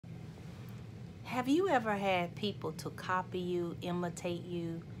Have you ever had people to copy you, imitate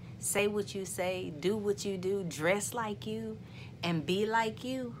you, say what you say, do what you do, dress like you, and be like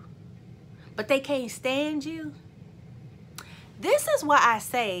you, but they can't stand you? This is why I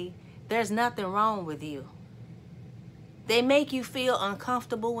say there's nothing wrong with you. They make you feel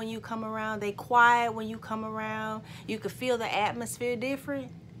uncomfortable when you come around. They quiet when you come around. You can feel the atmosphere different.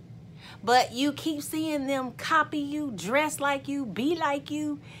 But you keep seeing them copy you, dress like you, be like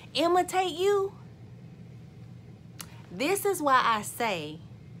you, imitate you. This is why I say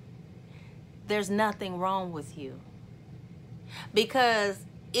there's nothing wrong with you. Because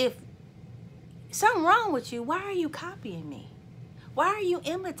if something wrong with you, why are you copying me? Why are you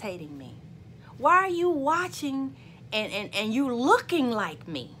imitating me? Why are you watching and you looking like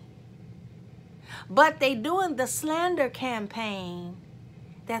me? But they doing the slander campaign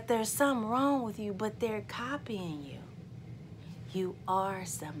that there's something wrong with you, but they're copying you. You are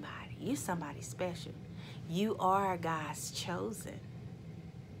somebody. You're somebody special. You are God's chosen.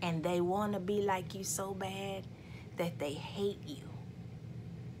 And they want to be like you so bad that they hate you.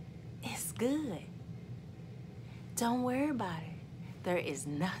 It's good. Don't worry about it. There is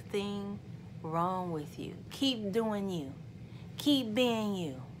nothing wrong with you. Keep doing you. Keep being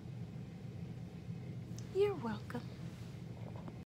you. You're welcome.